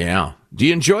 Yeah. Do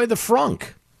you enjoy the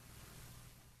frunk?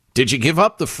 Did you give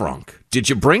up the frunk? Did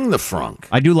you bring the frunk?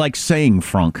 I do like saying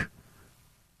frunk.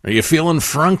 Are you feeling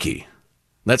frunky?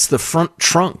 That's the front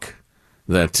trunk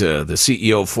that the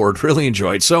CEO of Ford really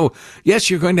enjoyed. So, yes,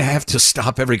 you're going to have to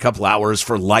stop every couple hours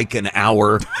for like an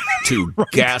hour to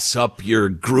right. Gas up your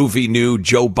groovy new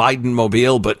Joe Biden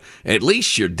mobile, but at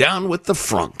least you're down with the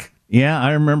frunk. Yeah,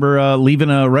 I remember leaving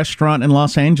a restaurant in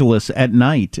Los Angeles at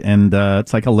night, and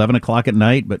it's like 11 o'clock at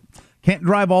night, but can't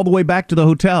drive all the way back to the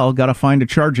hotel. Got to find a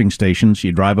charging station. So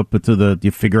you drive up to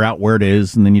you figure out where it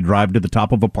is, and then you drive to the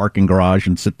top of a parking garage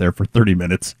and sit there for 30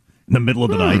 minutes in the middle of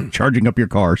the night, charging up your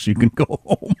car so you can go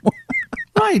home.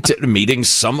 Right, meeting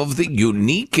some of the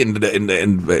unique and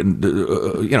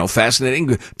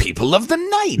fascinating people of the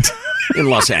night in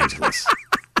Los Angeles.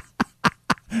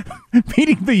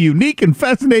 Meeting the unique and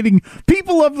fascinating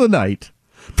people of the night.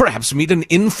 Perhaps meet an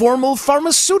informal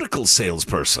pharmaceutical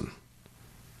salesperson.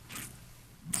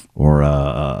 Or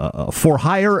a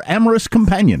for-hire amorous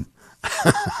companion.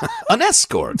 An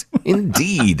escort,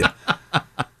 indeed.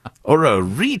 Or a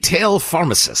retail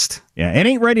pharmacist. Yeah, it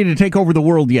ain't ready to take over the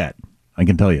world yet. I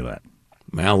can tell you that.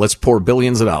 Well, let's pour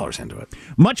billions of dollars into it.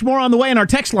 Much more on the way in our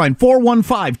text line,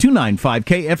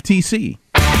 415-295-KFTC.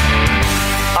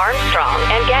 Armstrong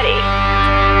and Getty.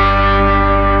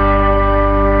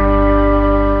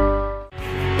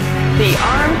 The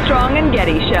Armstrong and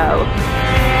Getty Show.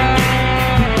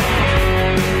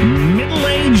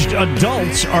 Middle-aged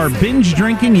adults are binge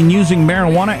drinking and using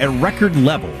marijuana at record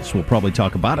levels. We'll probably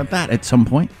talk about that at some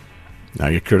point. Now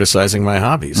you're criticizing my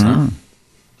hobbies, huh?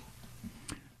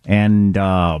 And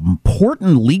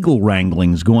important legal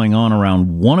wranglings going on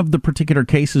around one of the particular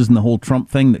cases in the whole Trump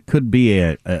thing that could be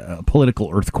a political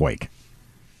earthquake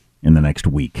in the next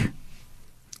week.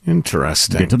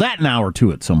 Interesting. Get to that in an hour or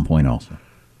two at some point also.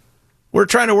 We're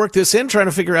trying to work this in, trying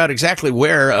to figure out exactly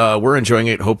where we're enjoying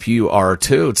it. Hope you are,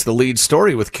 too. It's the lead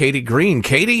story with Katie Green.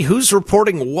 Katie, who's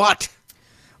reporting what?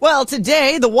 Well,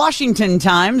 today, the Washington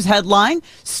Times headline,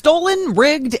 Stolen,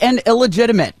 Rigged, and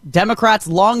Illegitimate. Democrats'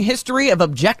 long history of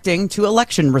objecting to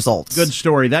election results. Good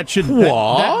story. That should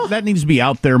that needs to be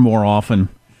out there more often,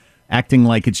 acting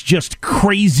like it's just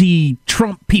crazy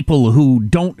Trump people who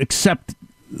don't accept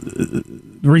the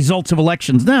results of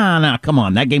elections. Nah, come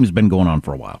on. That game's been going on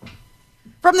for a while.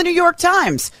 From the New York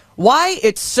Times, why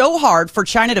it's so hard for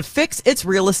China to fix its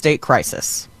real estate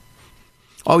crisis.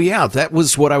 Oh, yeah, that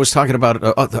was what I was talking about.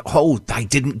 I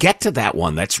didn't get to that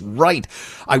one. That's right.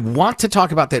 I want to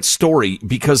talk about that story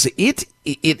because it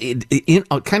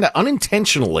kind of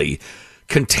unintentionally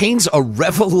contains a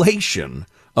revelation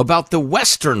about the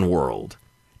Western world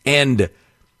and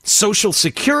Social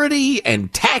Security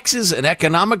and taxes and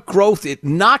economic growth. It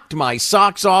knocked my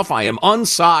socks off. I am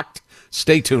unsocked.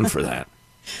 Stay tuned for that.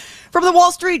 From the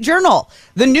Wall Street Journal,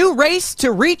 the new race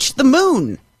to reach the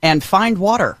moon and find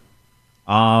water.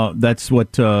 That's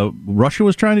what Russia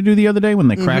was trying to do the other day when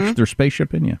they crashed their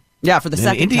spaceship in you. Yeah, for the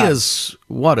second time. India's,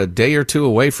 a day or two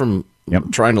away from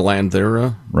trying to land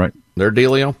their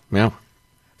dealio? Yeah.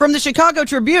 From the Chicago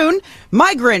Tribune,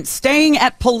 migrants staying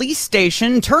at police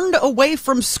station turned away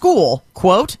from school.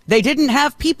 Quote, they didn't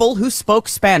have people who spoke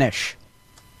Spanish.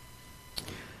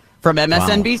 From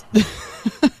MSNBC. Wow.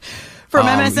 From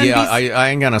MSNBC. Yeah,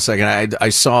 hang on a second. I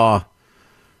saw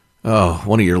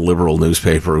one of your liberal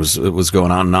newspapers. It was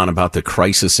going on and on about the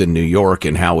crisis in New York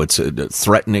and how it's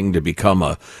threatening to become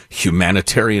a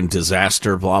humanitarian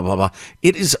disaster, blah, blah, blah.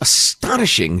 It is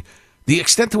astonishing the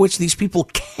extent to which these people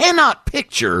cannot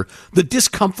picture the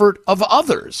discomfort of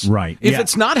others. Right. If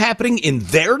it's not happening in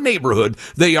their neighborhood,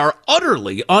 they are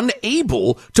utterly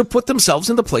unable to put themselves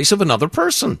in the place of another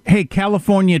person. Hey,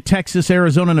 California, Texas,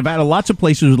 Arizona, Nevada, lots of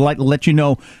places would like to let you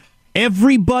know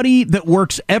everybody that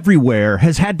works everywhere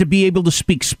has had to be able to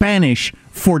speak Spanish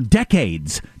for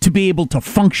decades to be able to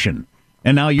function.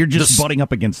 And now you're just butting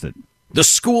up against it. The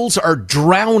schools are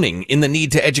drowning in the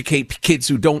need to educate kids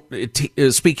who don't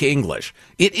speak English.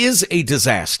 It is a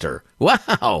disaster.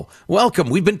 Wow. Welcome.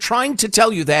 We've been trying to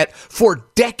tell you that for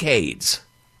decades.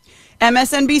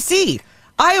 MSNBC.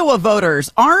 Iowa voters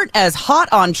aren't as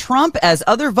hot on Trump as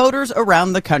other voters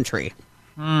around the country.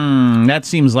 That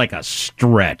seems like a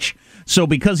stretch. So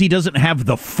because he doesn't have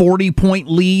the 40-point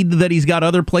lead that he's got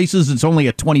other places, it's only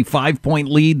a 25-point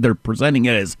lead. They're presenting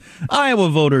it as Iowa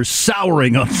voters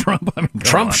souring on Trump. I mean,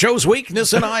 Trump shows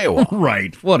weakness in Iowa.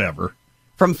 Right, whatever.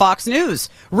 From Fox News,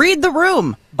 read the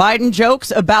room. Biden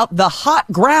jokes about the hot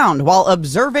ground while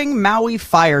observing Maui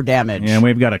fire damage. And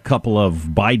we've got a couple of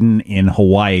Biden in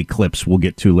Hawaii clips we'll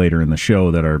get to later in the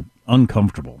show that are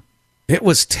uncomfortable. It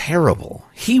was terrible.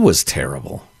 He was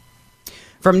terrible.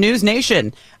 From News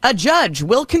Nation, a judge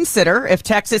will consider if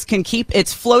Texas can keep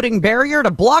its floating barrier to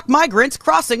block migrants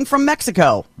crossing from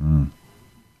Mexico.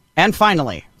 And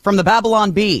finally, from the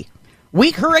Babylon Bee,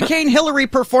 weak Hurricane Hillary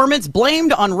performance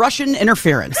blamed on Russian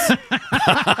interference.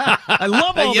 I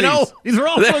love all these. These are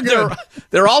all so good.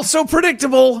 They're all so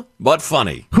predictable, but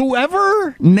funny.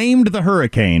 Whoever named the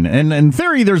hurricane, and in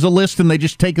theory there's a list and they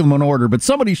just take them in order, but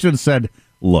somebody should have said,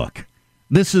 look,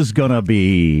 this is going to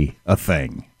be a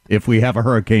thing. If we have a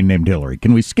hurricane named Hillary,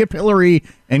 can we skip Hillary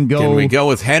and go? Can we go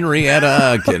with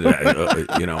Henrietta?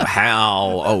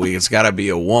 Hal? Oh, it's got to be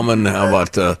a woman. How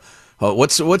about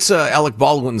what's Alec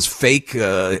Baldwin's fake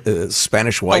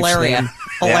Spanish wife's Hilaria. name?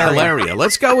 Hilaria.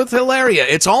 Let's go with Hilaria.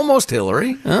 It's almost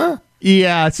Hillary, huh?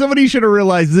 Yeah, somebody should have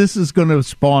realized this is going to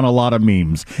spawn a lot of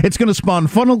memes. It's going to spawn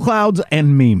funnel clouds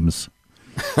and memes.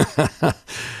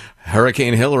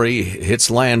 Hurricane Hillary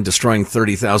hits land, destroying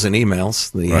 30,000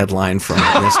 emails. The headline from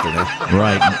yesterday.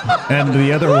 Right. And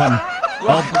the other one,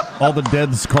 all the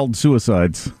deaths called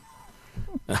suicides.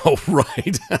 Oh,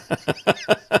 right.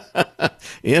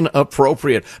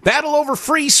 Inappropriate. Battle over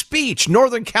free speech.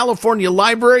 Northern California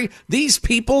Library. These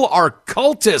people are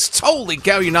cultists. Holy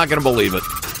cow, you're not going to believe it.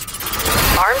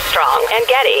 Armstrong and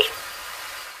Getty.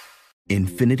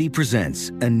 Infiniti presents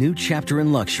a new chapter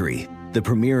in luxury, the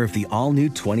premiere of the all-new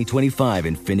 2025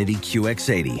 Infiniti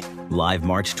QX80, live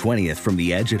March 20th from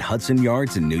the Edge at Hudson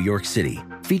Yards in New York City,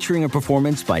 featuring a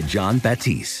performance by John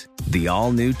Batiste. The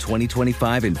all-new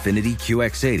 2025 Infiniti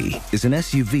QX80 is an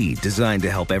SUV designed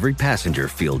to help every passenger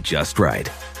feel just right.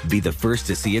 Be the first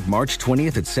to see it March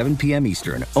 20th at 7 p.m.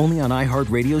 Eastern, only on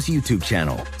iHeartRadio's YouTube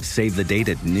channel. Save the date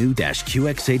at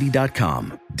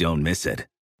new-QX80.com. Don't miss it.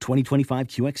 2025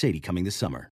 QX80 coming this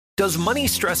summer. Does money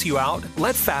stress you out?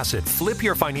 Let Facet flip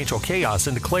your financial chaos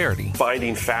into clarity.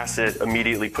 Finding Facet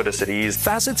immediately put us at ease.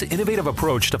 Facet's innovative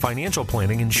approach to financial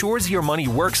planning ensures your money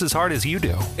works as hard as you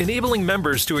do, enabling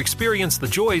members to experience the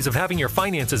joys of having your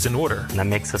finances in order. And that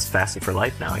makes us Facet for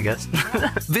life now, I guess.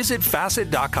 Visit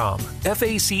Facet.com,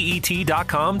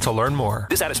 FACET.com to learn more.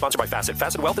 This ad is sponsored by Facet.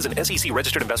 Facet Wealth is an SEC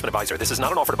registered investment advisor. This is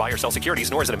not an offer to buy or sell securities,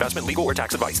 nor is it investment, legal, or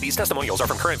tax advice. These testimonials are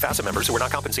from current Facet members who are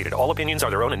not compensated. All opinions are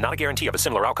their own and not a guarantee of a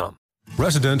similar outcome.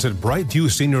 Residents at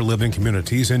Brightview Senior Living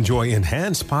Communities enjoy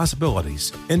enhanced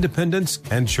possibilities, independence,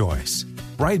 and choice.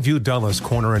 Brightview Dulles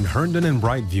Corner in Herndon and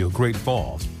Brightview, Great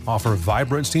Falls, offer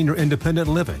vibrant senior independent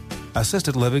living,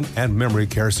 assisted living, and memory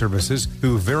care services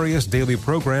through various daily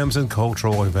programs and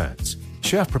cultural events.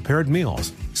 Chef-prepared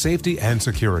meals, safety and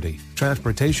security,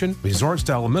 transportation,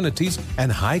 resort-style amenities,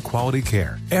 and high-quality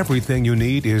care. Everything you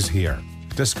need is here.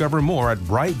 Discover more at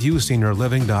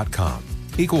brightviewseniorliving.com.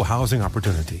 Equal housing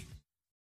opportunity.